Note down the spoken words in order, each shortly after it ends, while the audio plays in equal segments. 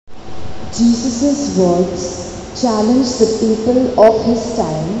Jesus' words challenge the people of his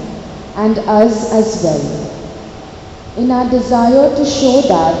time and us as well. In our desire to show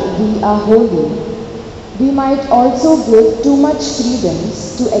that we are holy, we might also give too much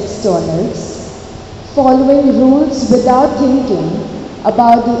credence to externals, following rules without thinking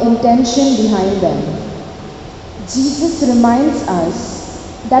about the intention behind them. Jesus reminds us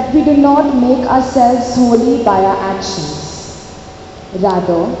that we do not make ourselves holy by our actions.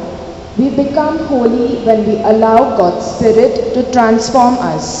 Rather, we become holy when we allow God's Spirit to transform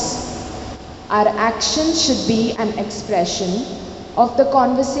us. Our action should be an expression of the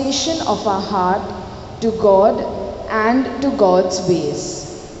conversation of our heart to God and to God's ways.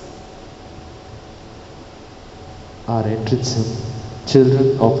 Our entrance hymn,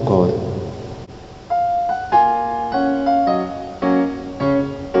 Children of God.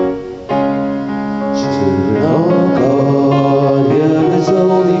 Children of God, hear His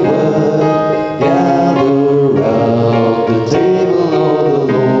holy word. Gather round the table of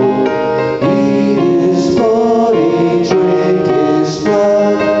the Lord. Eat His body, drink His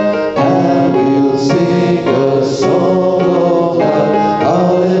blood, and we'll sing a song of love.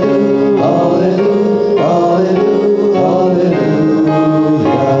 Hallelujah, hallelujah, hallelujah,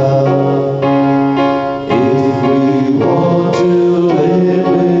 hallelujah. If we want to live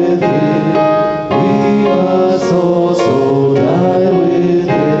with Him, we must also die with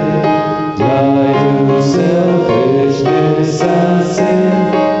Him. Die to selfishness and sin,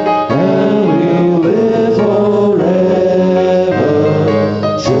 and we'll live forever.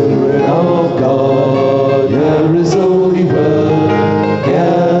 Children of God, hear His holy word.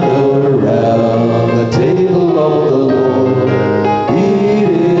 Gather round the table of the Lord. Eat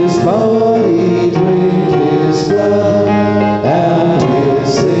His body, drink His blood, and we'll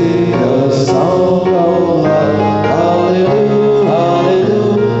sing a song of love. Hallelujah,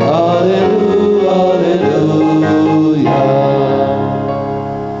 hallelujah, hallelujah, hallelujah.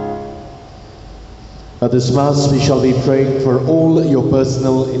 At this Mass, we shall be praying for all your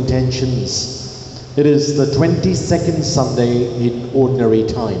personal intentions. It is the 22nd Sunday in Ordinary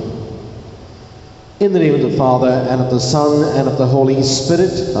Time. In the name of the Father, and of the Son, and of the Holy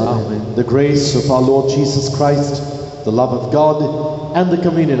Spirit. Amen. The grace of our Lord Jesus Christ, the love of God, and the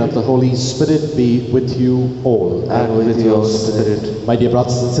communion of the Holy Spirit be with you all. And with your spirit. My dear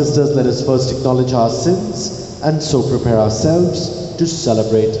brothers and sisters, let us first acknowledge our sins, and so prepare ourselves to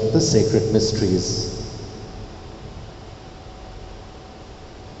celebrate the sacred mysteries.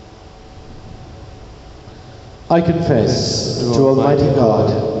 I confess to Almighty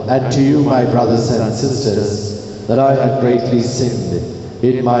God and to you, my brothers and sisters, that I have greatly sinned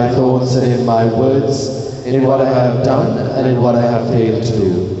in my thoughts and in my words, in what I have done and in what I have failed to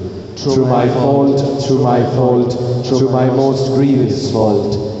do. Through my fault, through my most grievous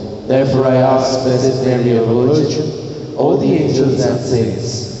fault. Therefore I ask Blessed Mary, a Virgin, all the angels and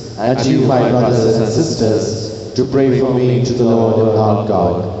saints, and you, my brothers and sisters, to pray for me to the Lord and our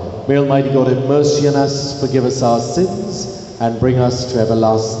God. May Almighty God have mercy on us, forgive us our sins, and bring us to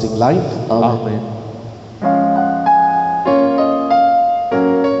everlasting life. Amen.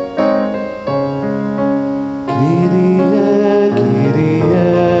 Kyrie, Kyrie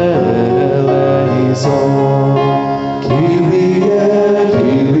eleison. Kyrie,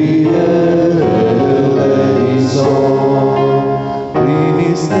 Kyrie eleison.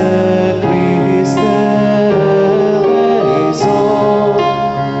 Christe, Christe eleison.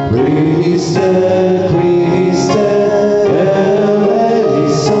 Christe, Christe eleison.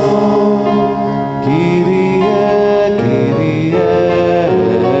 Kyrie, Kyrie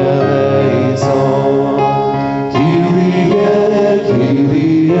eleison. Kyrie,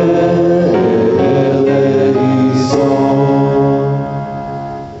 Kyrie eleison.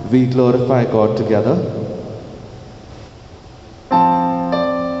 We glorify God together.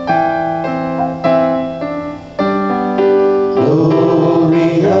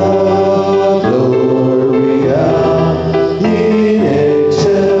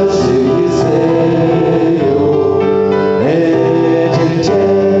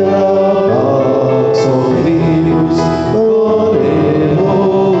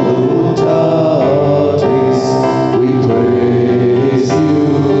 We praise you,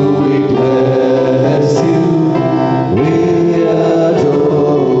 we bless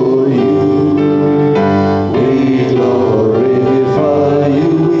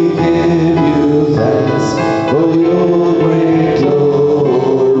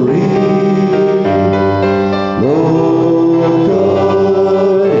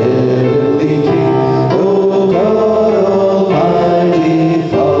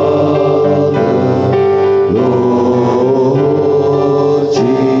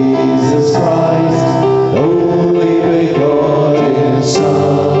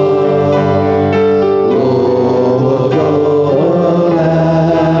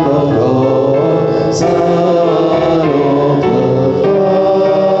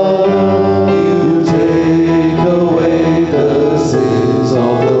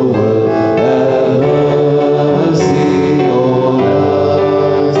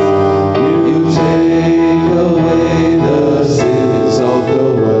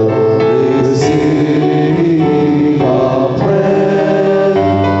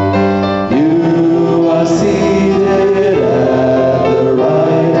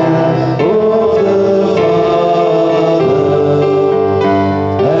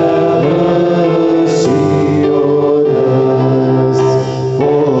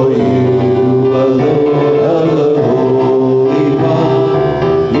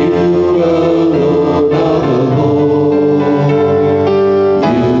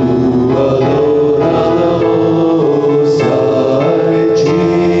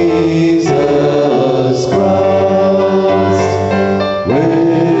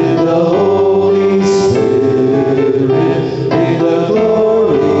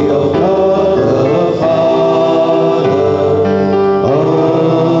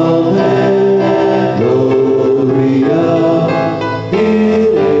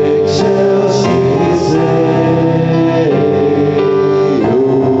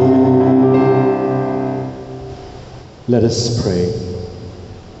Let us pray.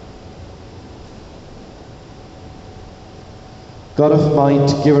 God of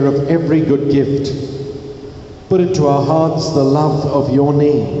might, giver of every good gift, put into our hearts the love of your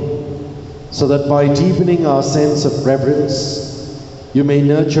name, so that by deepening our sense of reverence, you may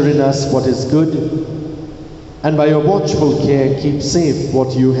nurture in us what is good, and by your watchful care keep safe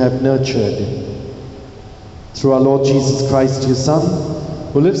what you have nurtured. Through our Lord Jesus Christ, your Son,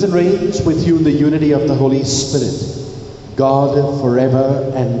 who lives and reigns with you in the unity of the Holy Spirit, God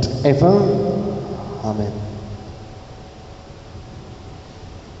forever and ever. Amen.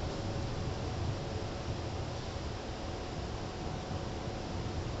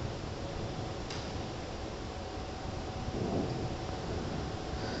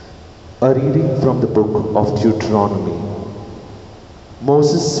 A reading from the book of Deuteronomy.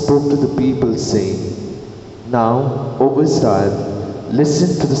 Moses spoke to the people, saying, Now, O Israel,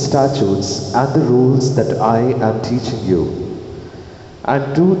 listen to the statutes and the rules that I am teaching you,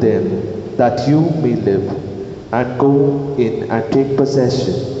 and do them, that you may live, and go in and take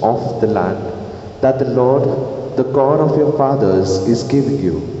possession of the land that the Lord, the God of your fathers, is giving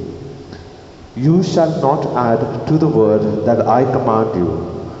you. You shall not add to the word that I command you,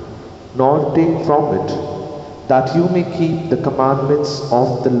 nor take from it, that you may keep the commandments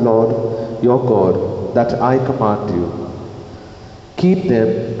of the Lord your God that I command you. Keep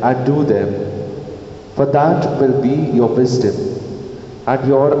them and do them, for that will be your wisdom and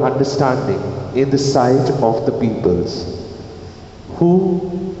your understanding in the sight of the peoples, who,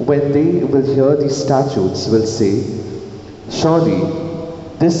 when they will hear these statutes, will say, Surely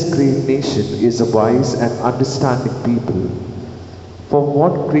this great nation is a wise and understanding people. For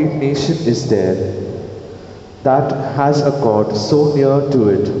what great nation is there that has a God so near to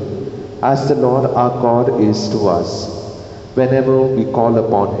it as the Lord our God is to us, whenever we call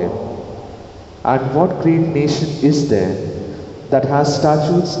upon him? And what great nation is there that has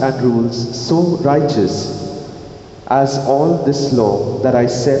statutes and rules so righteous as all this law that I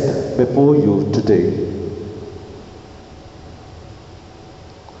set before you today?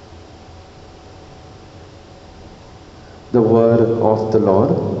 The word of the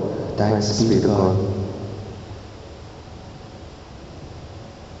Lord. Thanks be to God.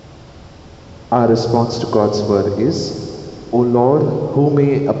 Our response to God's word is, O Lord, who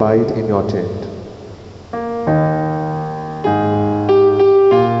may abide in your tent?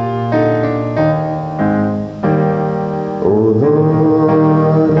 O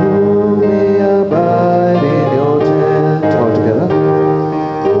Lord, who may abide in your tent? All together.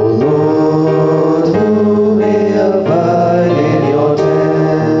 O Lord, who may abide in your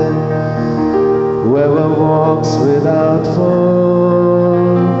tent? Whoever walks without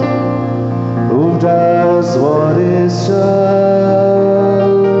fault, who does what is just,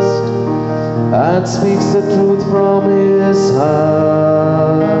 and speaks the truth from his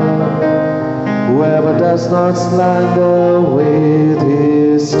heart, whoever does not slander with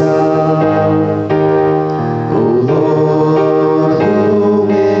his tongue. O Lord, who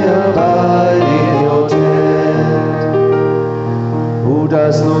may abide in your tent, who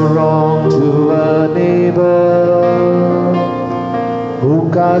does no wrong to a neighbor, who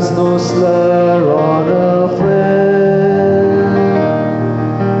casts no slur on a friend,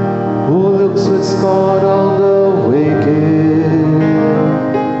 who looks with scorn on the wicked,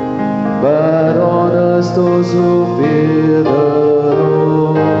 but honors those who fear the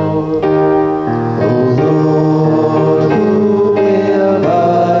Lord. O Lord, who may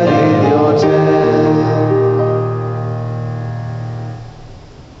abide in your tent?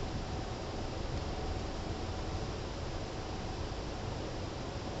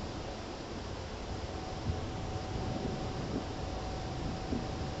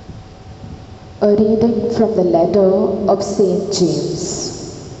 A reading from the letter of Saint James.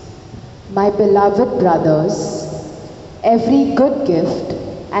 My beloved brothers, every good gift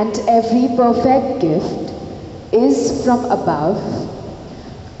and every perfect gift is from above,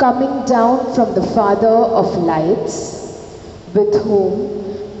 coming down from the Father of lights, with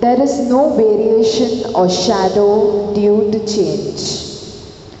whom there is no variation or shadow due to change.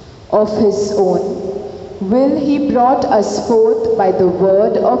 Of his own will he brought us forth by the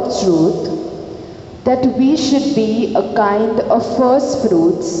word of truth, that we should be a kind of first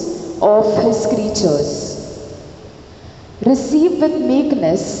fruits of his creatures. Receive with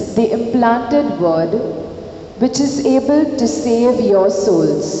meekness the implanted word, which is able to save your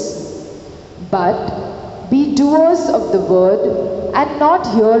souls. But be doers of the word, and not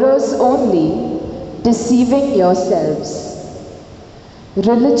hearers only, deceiving yourselves.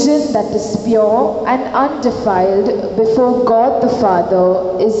 Religion that is pure and undefiled before God the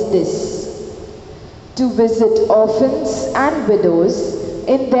Father is this: to visit orphans and widows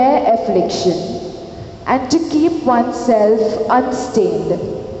in their affliction, and to keep oneself unstained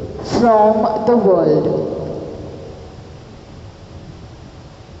from the world.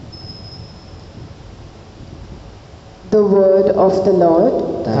 The word of the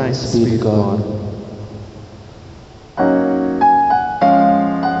Lord. Thanks be to God.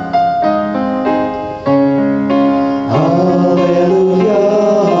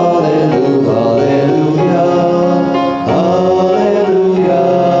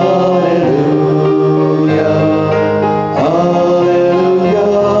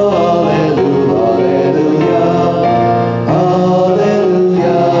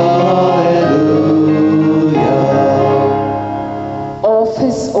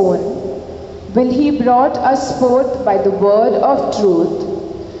 Brought us forth by the word of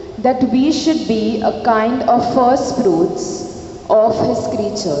truth, that we should be a kind of first fruits of his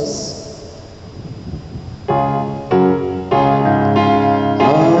creatures.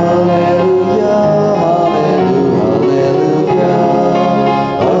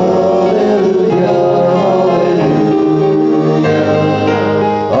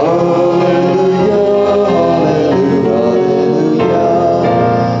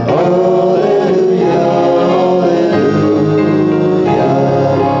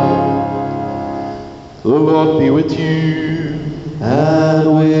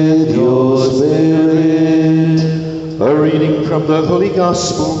 The Holy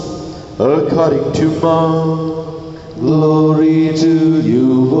Gospel according to Mark. Glory to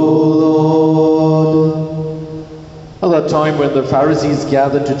you, O Lord. At that time when the Pharisees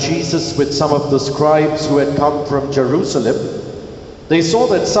gathered to Jesus with some of the scribes who had come from Jerusalem, they saw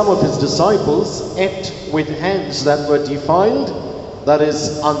that some of his disciples ate with hands that were defiled, that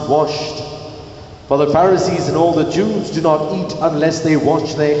is, unwashed. For the Pharisees and all the Jews do not eat unless they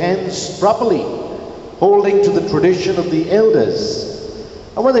wash their hands properly, holding to the tradition of the elders.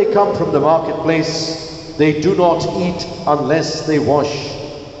 And when they come from the marketplace, they do not eat unless they wash.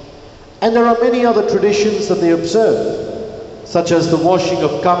 And there are many other traditions that they observe, such as the washing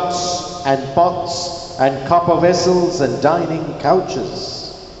of cups and pots and copper vessels and dining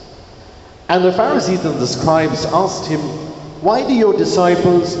couches. And the Pharisees and the scribes asked him, "Why do your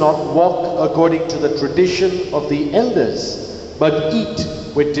disciples not walk according to the tradition of the elders, but eat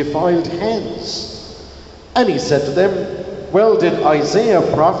with defiled hands?" And he said to them, "Well did Isaiah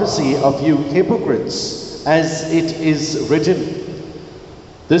prophesy of you hypocrites, as it is written,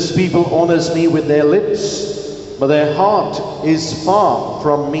 'This people honors me with their lips, but their heart is far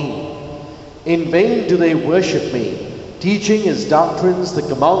from me. In vain do they worship me, teaching as doctrines the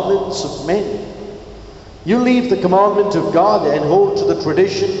commandments of men. You leave the commandment of God and hold to the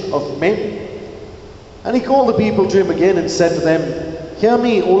tradition of men.'" And he called the people to him again and said to them, "Hear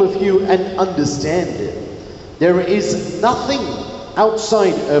me, all of you, and understand. There is nothing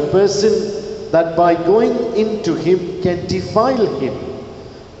outside a person that by going into him can defile him,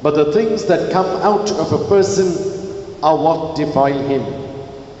 but the things that come out of a person are what defile him.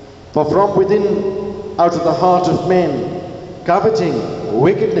 For from within, out of the heart of man, coveting,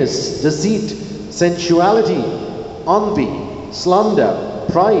 wickedness, deceit, sensuality, envy, slander,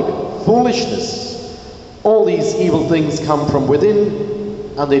 pride, foolishness, all these evil things come from within,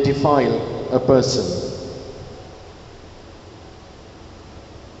 and they defile a person."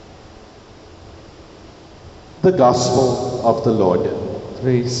 The Gospel of the Lord.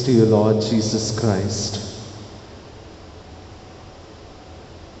 Praise to you, Lord Jesus Christ.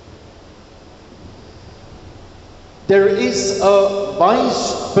 There is a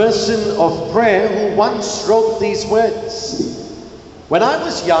wise person of prayer who once wrote these words: "When I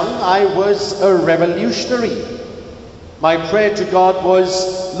was young, I was a revolutionary. My prayer to God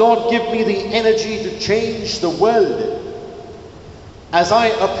was, 'Lord, give me the energy to change the world.' As I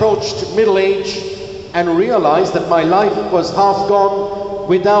approached middle age and realized that my life was half gone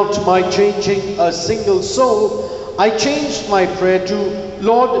without my changing a single soul, I changed my prayer to,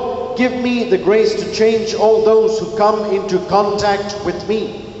 'Lord, give me the grace to change all those who come into contact with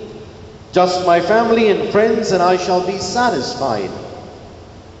me. Just my family and friends, and I shall be satisfied.'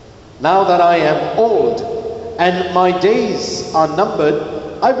 Now that I am old and my days are numbered,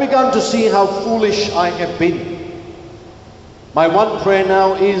 I've begun to see how foolish I have been. My one prayer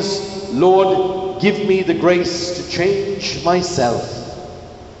now is, 'Lord, give me the grace to change myself.'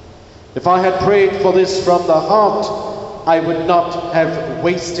 If I had prayed for this from the heart, I would not have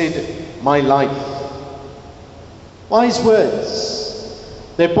wasted my life." Wise words.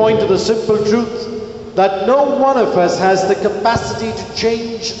 They point to the simple truth that no one of us has the capacity to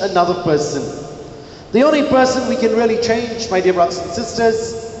change another person. The only person we can really change, my dear brothers and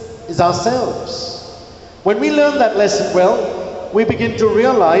sisters, is ourselves. When we learn that lesson well, we begin to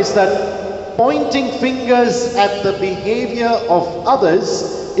realize that pointing fingers at the behavior of others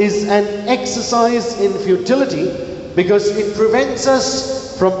is an exercise in futility, because it prevents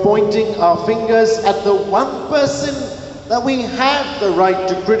us from pointing our fingers at the one person that we have the right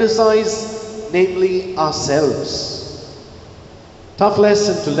to criticize, namely ourselves. Tough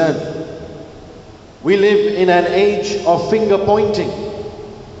lesson to learn. We live in an age of finger pointing.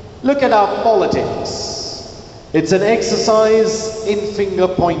 Look at our politics. It's an exercise in finger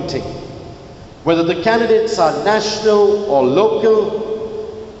pointing. Whether the candidates are national or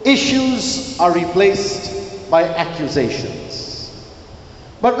local, issues are replaced by accusations.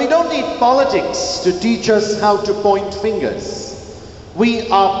 But we don't need politics to teach us how to point fingers. We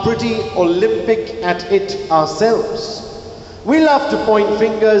are pretty Olympic at it ourselves. We love to point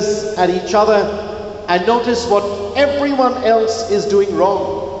fingers at each other and notice what everyone else is doing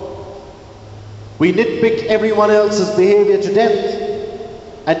wrong. We nitpick everyone else's behavior to death.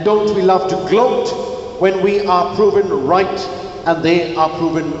 And don't we love to gloat when we are proven right and they are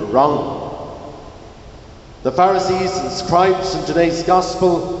proven wrong? The Pharisees and scribes in today's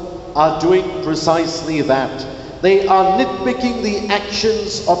gospel are doing precisely that. They are nitpicking the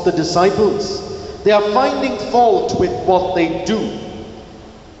actions of the disciples. They are finding fault with what they do.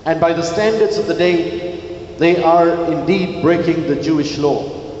 And by the standards of the day, they are indeed breaking the Jewish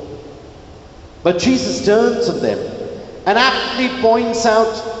law. But Jesus turns on them and aptly points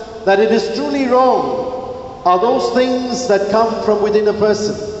out that it is truly wrong are those things that come from within a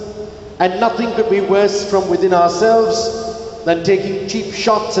person. And nothing could be worse from within ourselves than taking cheap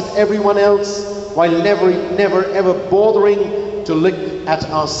shots at everyone else while never ever bothering to look at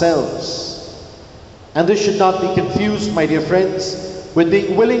ourselves. And this should not be confused, my dear friends, with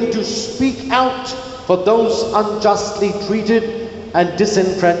being willing to speak out for those unjustly treated and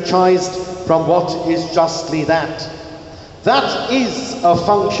disenfranchised from what is justly that. That is a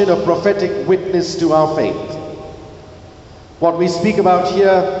function of prophetic witness to our faith. What we speak about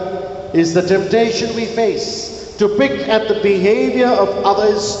here is the temptation we face to pick at the behavior of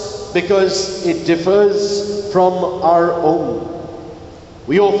others because it differs from our own.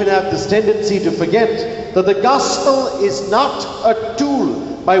 We often have this tendency to forget that the gospel is not a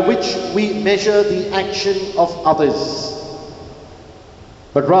tool by which we measure the action of others,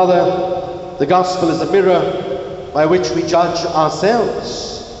 but rather the gospel is a mirror by which we judge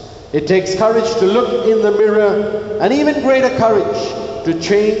ourselves. It takes courage to look in the mirror, and even greater courage to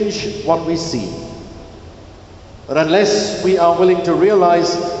change what we see. But unless we are willing to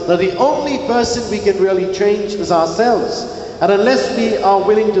realize that the only person we can really change is ourselves, and unless we are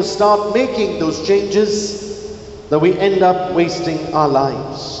willing to start making those changes, then we end up wasting our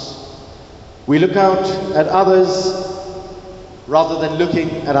lives. We look out at others rather than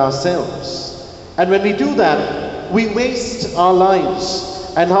looking at ourselves. And when we do that, we waste our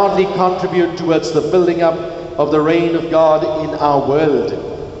lives and hardly contribute towards the building up of the reign of God in our world.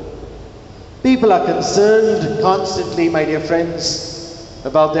 People are concerned constantly, my dear friends,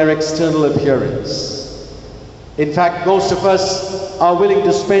 about their external appearance. In fact, most of us are willing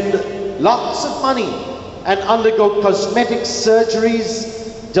to spend lots of money and undergo cosmetic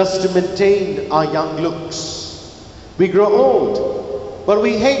surgeries just to maintain our young looks. We grow old, but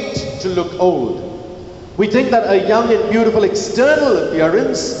we hate to look old. We think that a young and beautiful external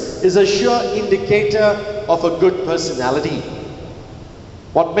appearance is a sure indicator of a good personality.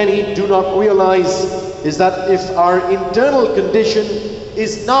 What many do not realize is that if our internal condition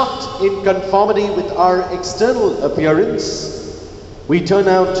is not in conformity with our external appearance, we turn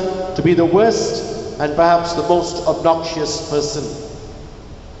out to be the worst and perhaps the most obnoxious person.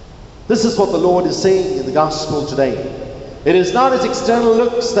 This is what the Lord is saying in the gospel today. It is not his external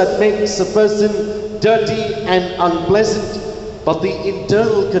looks that makes a person dirty and unpleasant, but the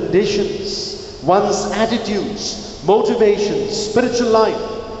internal conditions, one's attitudes, motivations, spiritual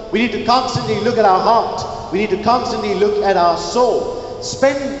life. We need to constantly look at our heart. We need to constantly look at our soul.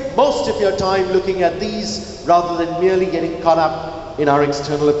 Spend most of your time looking at these rather than merely getting caught up in our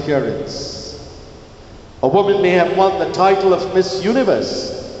external appearance. A woman may have won the title of Miss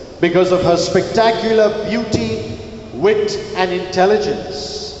Universe because of her spectacular beauty, wit, and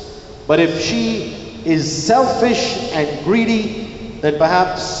intelligence. But if she is selfish and greedy, then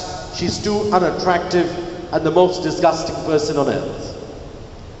perhaps she's too unattractive and the most disgusting person on earth.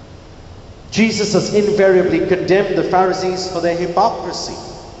 Jesus has invariably condemned the Pharisees for their hypocrisy.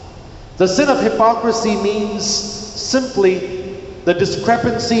 The sin of hypocrisy means simply the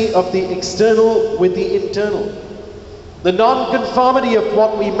discrepancy of the external with the internal. The non-conformity of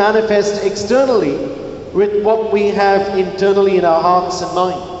what we manifest externally with what we have internally in our hearts and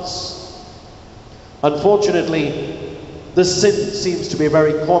minds. Unfortunately, this sin seems to be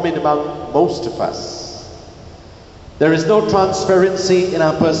very common among most of us. There is no transparency in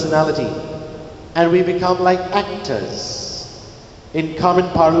our personality, and we become like actors. In common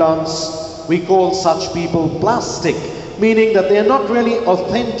parlance, we call such people plastic, meaning that they are not really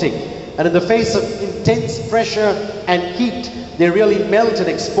authentic, and in the face of intense pressure and heat, they really melt and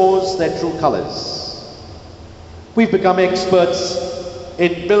expose their true colors. We've become experts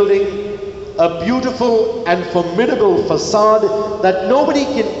in building a beautiful and formidable facade that nobody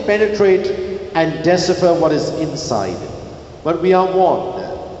can penetrate and decipher what is inside. But we are warned.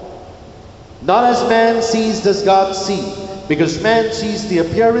 Not as man sees does God see, because man sees the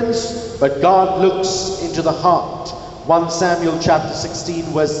appearance, but God looks into the heart. 1 Samuel chapter 16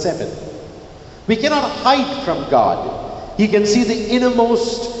 verse 7. We cannot hide from God. He can see the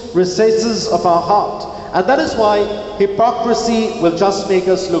innermost recesses of our heart. And that is why hypocrisy will just make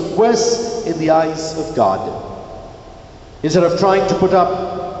us look worse in the eyes of God. Instead of trying to put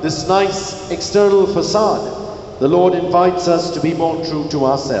up this nice external facade, the Lord invites us to be more true to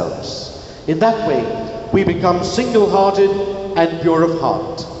ourselves. In that way, we become single-hearted and pure of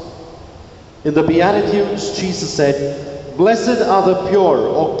heart. In the Beatitudes, Jesus said, "Blessed are the pure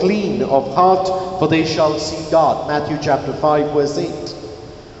or clean of heart, for they shall see God." Matthew chapter 5 verse 8.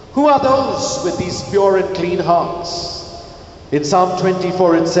 Who are those with these pure and clean hearts? In Psalm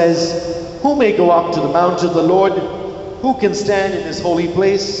 24 it says, "Who may go up to the mount of the Lord? Who can stand in his holy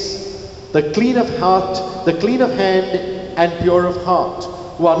place? The clean of heart, the clean of hand, and pure of heart,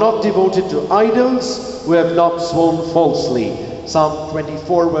 who are not devoted to idols, who have not sworn falsely." Psalm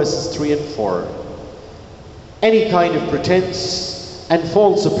 24 verses 3 and 4. Any kind of pretense and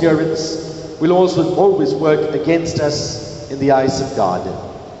false appearance will also always work against us in the eyes of God.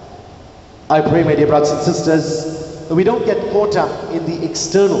 I pray, my dear brothers and sisters, that we don't get caught up in the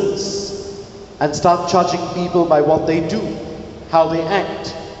externals and start judging people by what they do, how they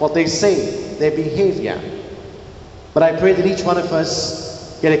act, what they say, their behavior. But I pray that each one of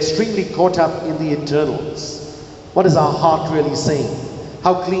us get extremely caught up in the internals. What is our heart really saying?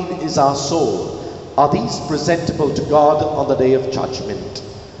 How clean is our soul? Are these presentable to God on the day of judgment?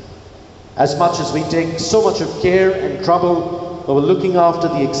 As much as we take so much of care and trouble over looking after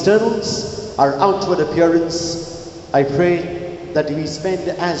the externals, our outward appearance, I pray that we spend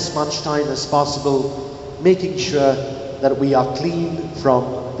as much time as possible making sure that we are clean from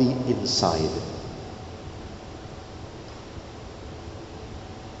the inside.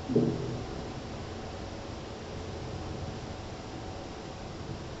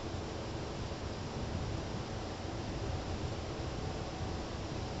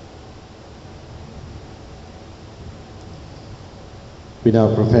 We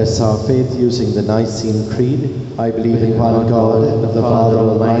now profess our faith using the Nicene Creed. I believe in one God, the Father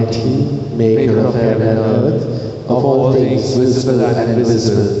Almighty, maker of heaven and earth, of all things visible and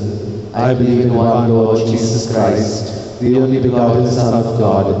invisible. I believe in one Lord Jesus Christ, the only begotten Son of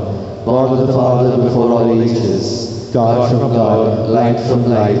God, born of the Father before all ages, God from God, light from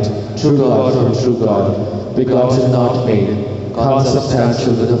light, true God from true God, begotten not made,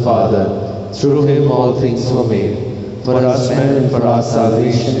 consubstantial with the Father. Through him all things were made. For us men and for our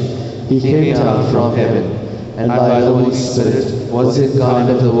salvation, he came down from heaven, and by the Holy Spirit was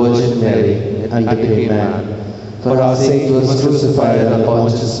incarnate of the Virgin Mary, and became man. For our sake he was crucified under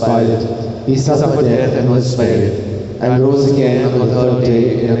Pontius Pilate. He suffered death and was buried, and rose again on the third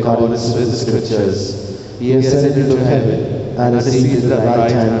day in accordance with the Scriptures. He ascended into heaven, and is seated at the right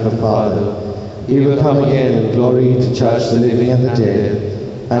hand of the Father. He will come again in glory to judge the living and the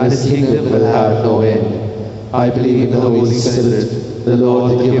dead, and his kingdom will have no end. I believe in the Holy Spirit, the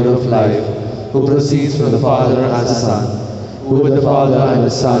Lord, the giver of life, who proceeds from the Father and the Son, who with the Father and the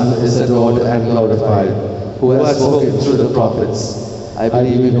Son is adored and glorified, who has spoken through the prophets. I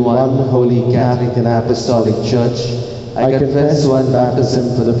believe in one holy Catholic and Apostolic Church. I confess one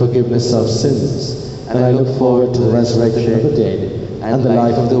baptism for the forgiveness of sins, and I look forward to the resurrection of the dead and the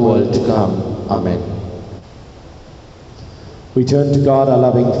life of the world to come. Amen. We turn to God, our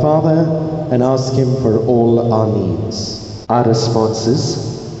loving Father, and ask him for all our needs. Our response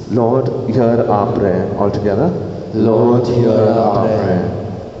is, Lord, hear our prayer. All together. Lord, hear our prayer.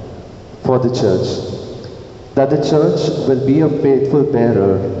 For the Church, that the Church will be a faithful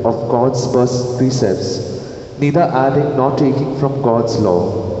bearer of God's precepts, neither adding nor taking from God's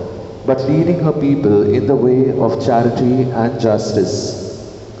law, but leading her people in the way of charity and justice.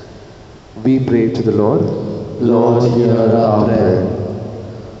 We pray to the Lord. Lord, hear our prayer.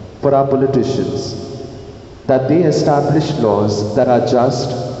 For our politicians, that they establish laws that are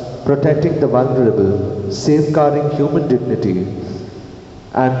just, protecting the vulnerable, safeguarding human dignity,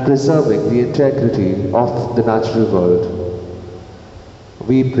 and preserving the integrity of the natural world.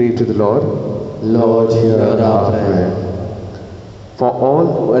 We pray to the Lord. Lord, hear our prayer. For all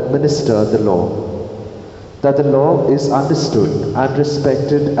who administer the law, that the law is understood and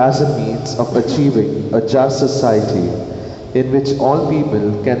respected as a means of achieving a just society in which all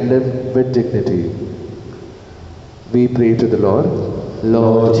people can live with dignity. We pray to the Lord.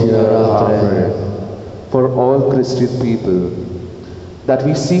 Lord, hear our prayer. For all Christian people, that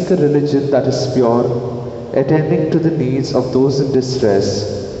we seek a religion that is pure, attending to the needs of those in distress,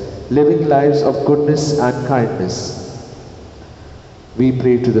 living lives of goodness and kindness. We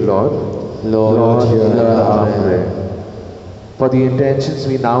pray to the Lord. Lord, hear our prayer. For the intentions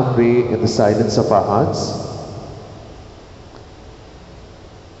we now pray in the silence of our hearts.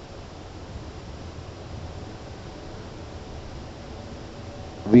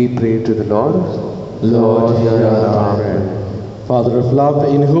 We pray to the Lord. Lord, hear our prayer. Father of love,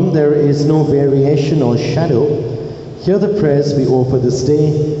 in whom there is no variation or shadow, hear the prayers we offer this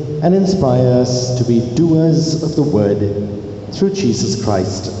day and inspire us to be doers of the word. Through Jesus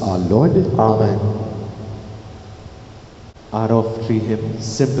Christ our Lord. Amen. Our offertory hymn,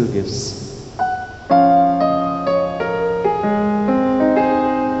 Simple Gifts.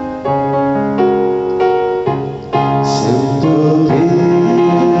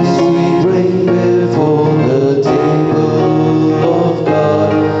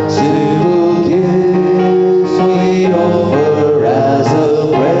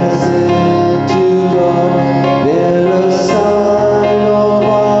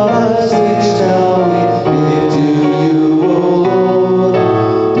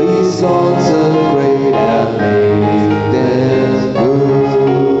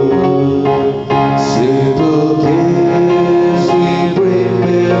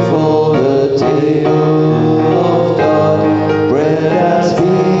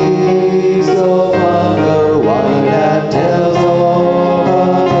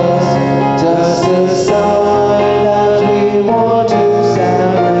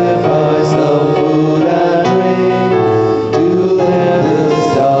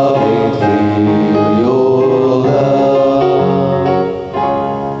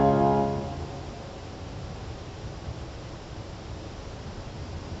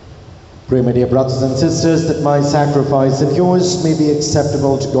 Pray, my dear brothers and sisters, that my sacrifice and yours may be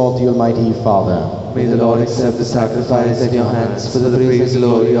acceptable to God the Almighty Father. May the Lord accept the sacrifice at your hands for the praise and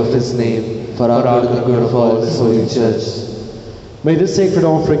glory of his name, for our good and the good of all his holy church. May this sacred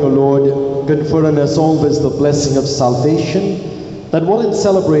offering, O Lord, confer on us always the blessing of salvation, that while it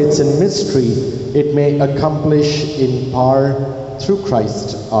celebrates in mystery, it may accomplish in power through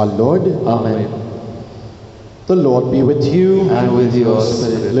Christ our Lord. Amen. The Lord be with you. And with your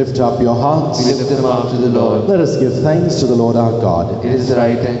spirit. Lift up your hearts. We lift them up to the Lord. Let us give thanks to the Lord our God. It is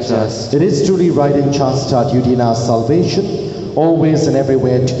right and just. It is truly right and just, our duty and our salvation, always and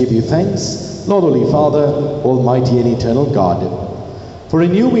everywhere to give you thanks, Lord, Holy Father, Almighty and eternal God. For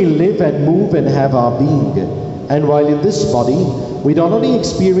in you we live and move and have our being, and while in this body we not only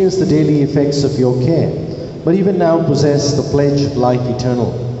experience the daily effects of your care, but even now possess the pledge of life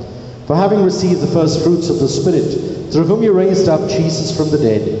eternal. For having received the first fruits of the Spirit, through whom you raised up Jesus from the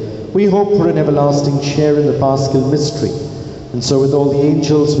dead, we hope for an everlasting share in the Paschal mystery. And so with all the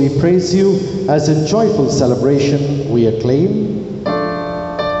angels we praise you, as in joyful celebration we acclaim.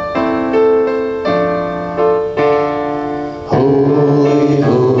 Holy,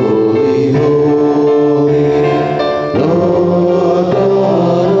 holy, holy, Lord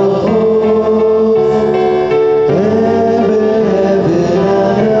God of hosts, heaven, heaven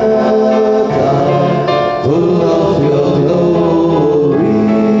and earth, full of your glory.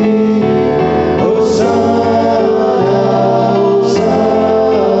 Hosanna, Hosanna,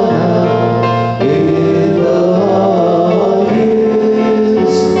 in the highest.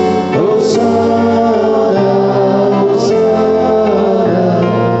 Hosanna, Hosanna,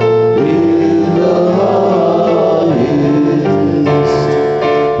 in the highest.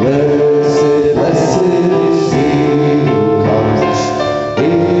 Blessed, blessed is he who comes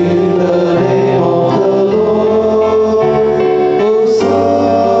in the name of the Lord. Hosanna,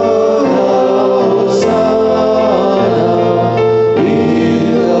 Hosanna, in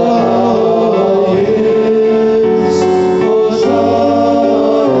the highest. Hosanna,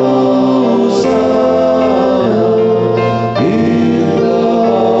 Hosanna, in the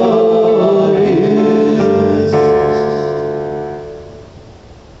highest.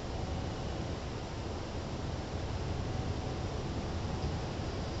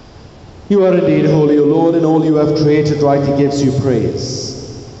 You are indeed holy, O Lord, and all you have created rightly gives you praise.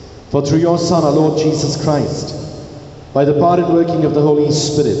 For through your Son, our Lord Jesus Christ, By the power and working of the Holy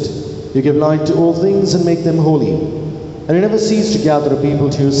Spirit, you give light to all things and make them holy. And you never cease to gather a people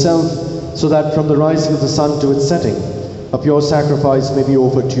to yourself, so that from the rising of the sun to its setting, a pure sacrifice may be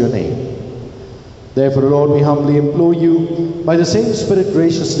offered to your name. Therefore, Lord, we humbly implore you, by the same Spirit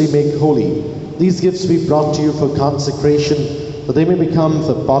graciously make holy these gifts we brought to you for consecration, that they may become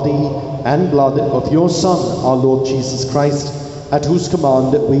the body and blood of your Son, our Lord Jesus Christ, at whose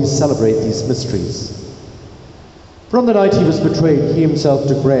command we celebrate these mysteries. From the night he was betrayed, he himself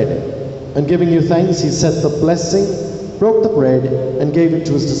took bread, and giving you thanks, he said the blessing, broke the bread, and gave it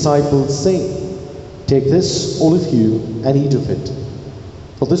to his disciples, saying, "Take this, all of you, and eat of it.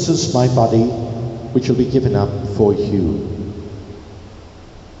 For this is my body, which will be given up for you."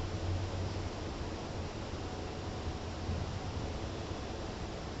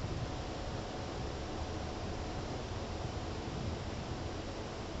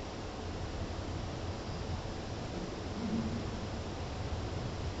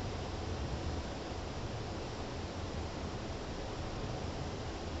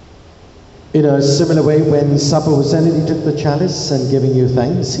 In a similar way, when supper was ended, he took the chalice, and giving you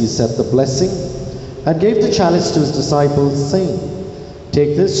thanks, he said the blessing, and gave the chalice to his disciples, saying,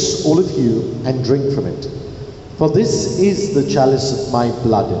 "Take this, all of you, and drink from it. For this is the chalice of my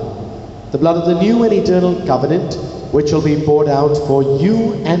blood, the blood of the new and eternal covenant, which will be poured out for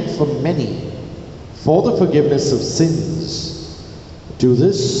you and for many, for the forgiveness of sins. Do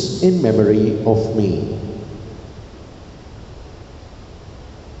this in memory of me."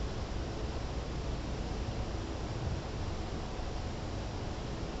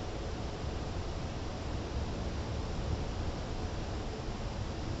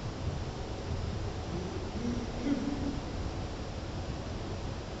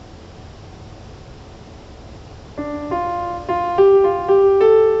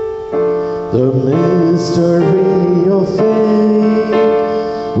 The mystery of faith,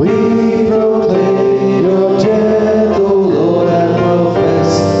 we proclaim your death, O Lord, and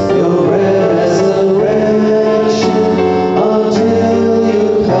profess your resurrection until you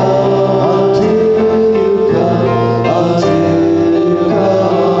come,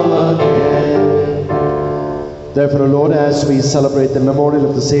 again. Therefore, O Lord, as we celebrate the memorial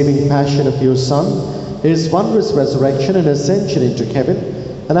of the saving passion of your Son, his wondrous resurrection and ascension into heaven,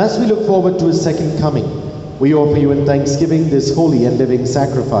 and as we look forward to his second coming, we offer you in thanksgiving this holy and living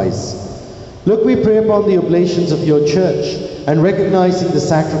sacrifice. Look, we pray, upon the oblations of your church, and recognizing the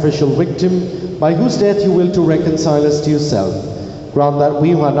sacrificial victim by whose death you will to reconcile us to yourself, grant that we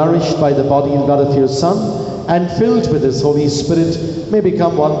who are nourished by the body and blood of your Son, and filled with his Holy Spirit, may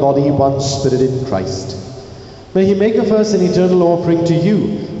become one body, one spirit in Christ. May he make of us an eternal offering to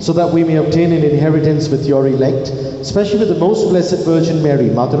you, so that we may obtain an inheritance with your elect, especially with the most blessed Virgin Mary,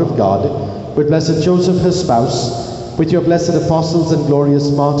 Mother of God, with blessed Joseph, her spouse, with your blessed apostles and glorious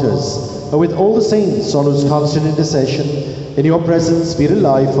martyrs, and with all the saints on whose constant intercession in your presence we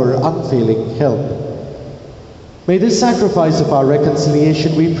rely for unfailing help. May this sacrifice of our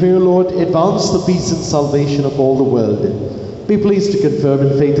reconciliation, we pray, O Lord, advance the peace and salvation of all the world. Be pleased to confirm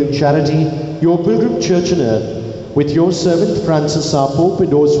in faith and charity your pilgrim church on earth, with your servant Francis our Pope,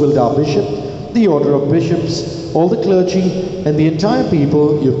 and Oswald our Bishop, the order of bishops, all the clergy, and the entire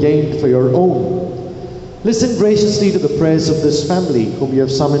people you've gained for your own. Listen graciously to the prayers of this family whom you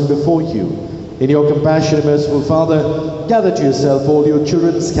have summoned before you. In your compassion, merciful Father, gather to yourself all your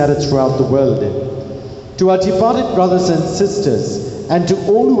children scattered throughout the world. To our departed brothers and sisters, and to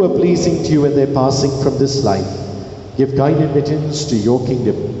all who are pleasing to you in their passing from this life, give kind admittance to your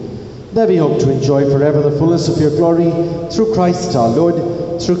kingdom. There we hope to enjoy forever the fullness of your glory, through Christ our Lord,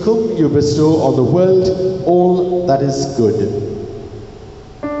 through whom you bestow on the world all that is good.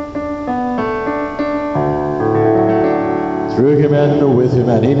 Through him and with him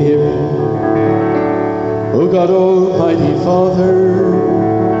and in him, O God Almighty Father,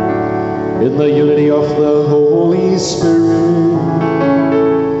 in the unity of the Holy Spirit,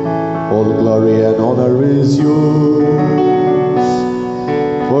 all glory and honor is yours,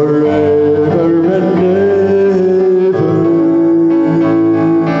 forever and ever.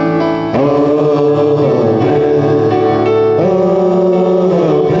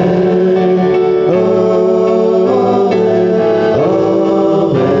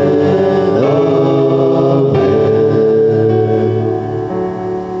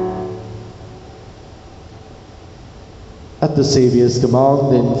 At the Saviour's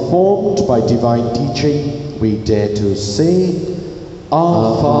command, informed by divine teaching, we dare to say,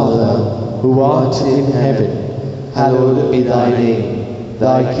 Our Father, who art in heaven, hallowed be thy name.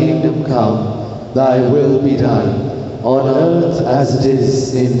 Thy kingdom come, thy will be done, on earth as it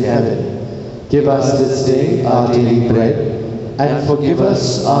is in heaven. Give us this day our daily bread, and forgive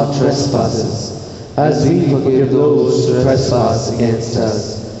us our trespasses, as we forgive those who trespass against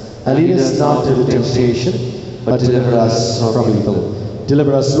us. And lead us not into temptation, but deliver us from evil.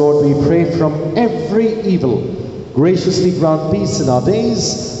 Deliver us, Lord, we pray, from every evil. Graciously grant peace in our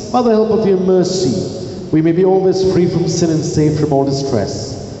days, by the help of your mercy. We may be always free from sin and safe from all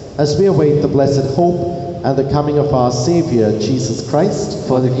distress, as we await the blessed hope and the coming of our Saviour, Jesus Christ.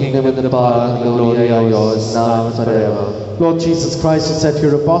 For the kingdom and the power and the glory are yours, now and forever. Lord Jesus Christ, who said to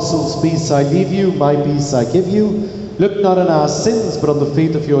your apostles, peace I leave you, my peace I give you, look not on our sins, but on the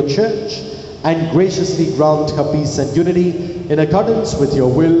faith of your church, and graciously grant her peace and unity in accordance with your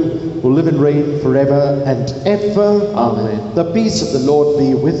will, who live and reign forever and ever. Amen. The peace of the Lord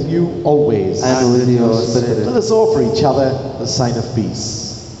be with you always. And with your spirit. Let us offer each other the sign of peace.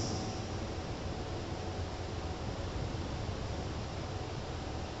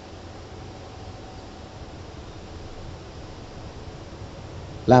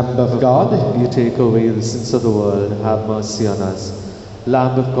 Lamb of God, you take away the sins of the world, have mercy on us.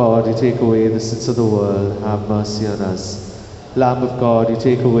 Lamb of God, you take away the sins of the world, have mercy on us. Lamb of God, you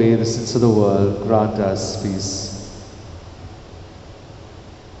take away the sins of the world, grant us peace.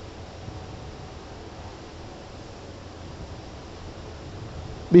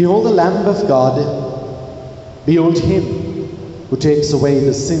 Behold the Lamb of God, behold him who takes away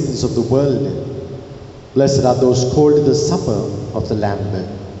the sins of the world. Blessed are those called to the supper of the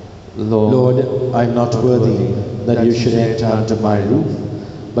Lamb. Lord, I am not worthy that you should enter under my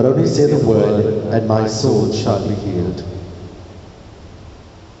roof, but only say the word, and my soul shall be healed.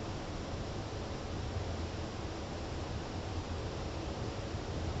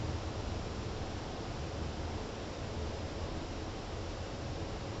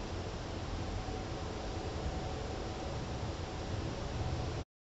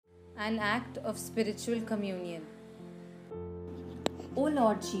 An act of spiritual communion. O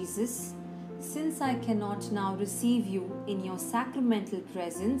Lord Jesus, since I cannot now receive you in your sacramental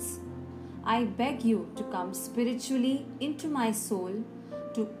presence, I beg you to come spiritually into my soul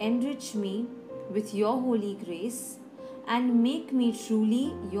to enrich me with your holy grace and make me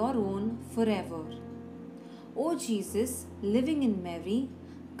truly your own forever. O Jesus, living in Mary,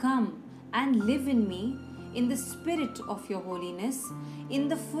 come and live in me in the spirit of your holiness, in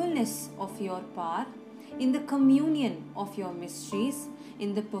the fullness of your power, in the communion of your mysteries,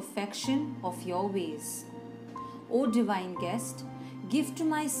 in the perfection of your ways. O divine guest, give to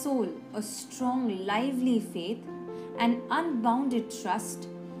my soul a strong, lively faith, an unbounded trust,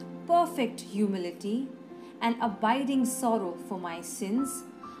 perfect humility, an abiding sorrow for my sins,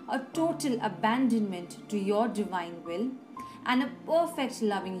 a total abandonment to your divine will, and a perfect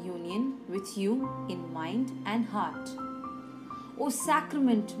loving union with you in mind and heart. O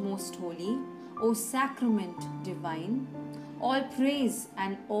sacrament most holy, O sacrament divine, all praise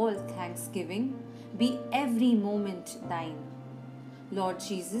and all thanksgiving be every moment thine. Lord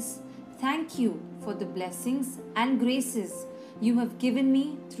Jesus, thank you for the blessings and graces you have given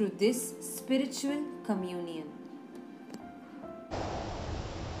me through this spiritual communion.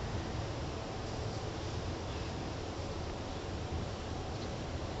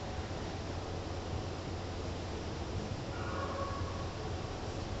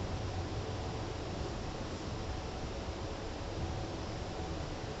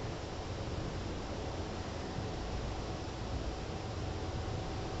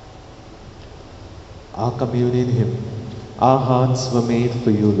 Our communion hymn. Our hearts were made for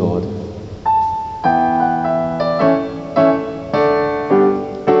you, Lord.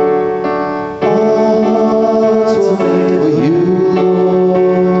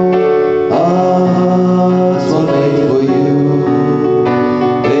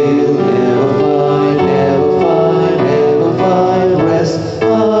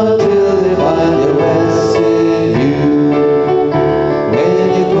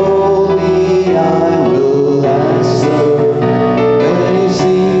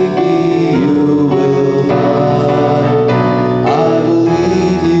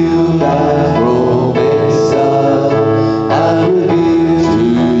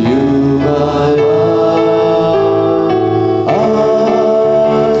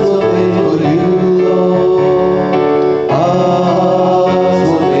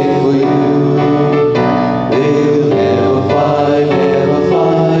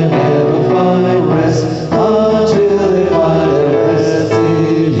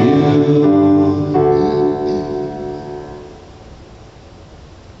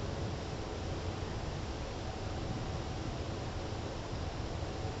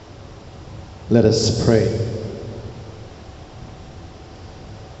 Let us pray.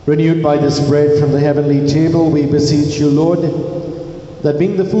 Renewed by this bread from the heavenly table, we beseech you, Lord, that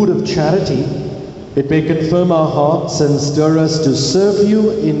being the food of charity, it may confirm our hearts and stir us to serve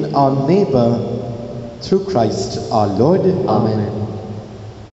you in our neighbor, through Christ our Lord. Amen.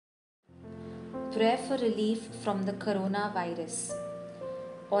 Prayer for relief from the coronavirus.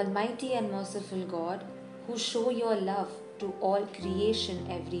 Almighty and merciful God, who show your love to all creation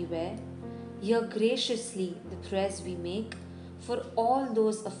everywhere, hear graciously the prayers we make for all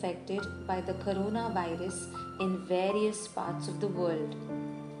those affected by the coronavirus in various parts of the world.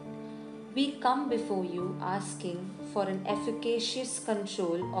 We come before you asking for an efficacious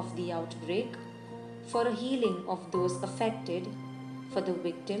control of the outbreak, for a healing of those affected, for the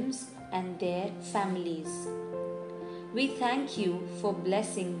victims and their families. We thank you for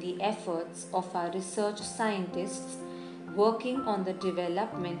blessing the efforts of our research scientists working on the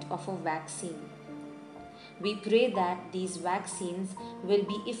development of a vaccine. We pray that these vaccines will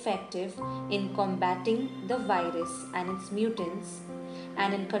be effective in combating the virus and its mutants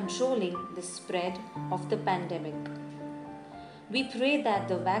and in controlling the spread of the pandemic. We pray that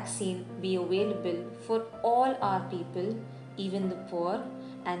the vaccine be available for all our people, even the poor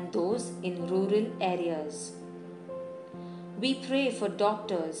and those in rural areas. We pray for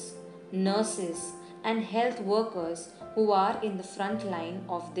doctors, nurses, and health workers who are in the front line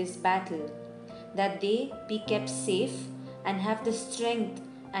of this battle, that they be kept safe and have the strength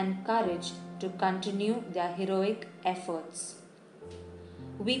and courage to continue their heroic efforts.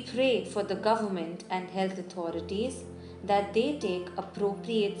 We pray for the government and health authorities that they take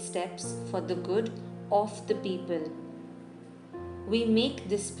appropriate steps for the good of the people. We make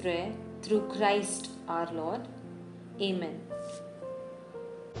this prayer through Christ our Lord. Amen.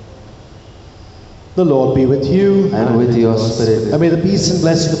 The Lord be with you. And with your spirit. And may the peace and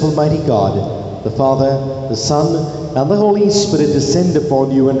blessing of Almighty God, the Father, the Son, and the Holy Spirit descend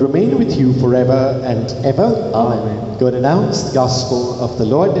upon you and remain with you forever and ever. Amen. Go and announce the gospel of the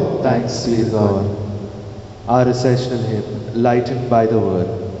Lord. Thanks be to God. Our recessional hymn, lightened by the word.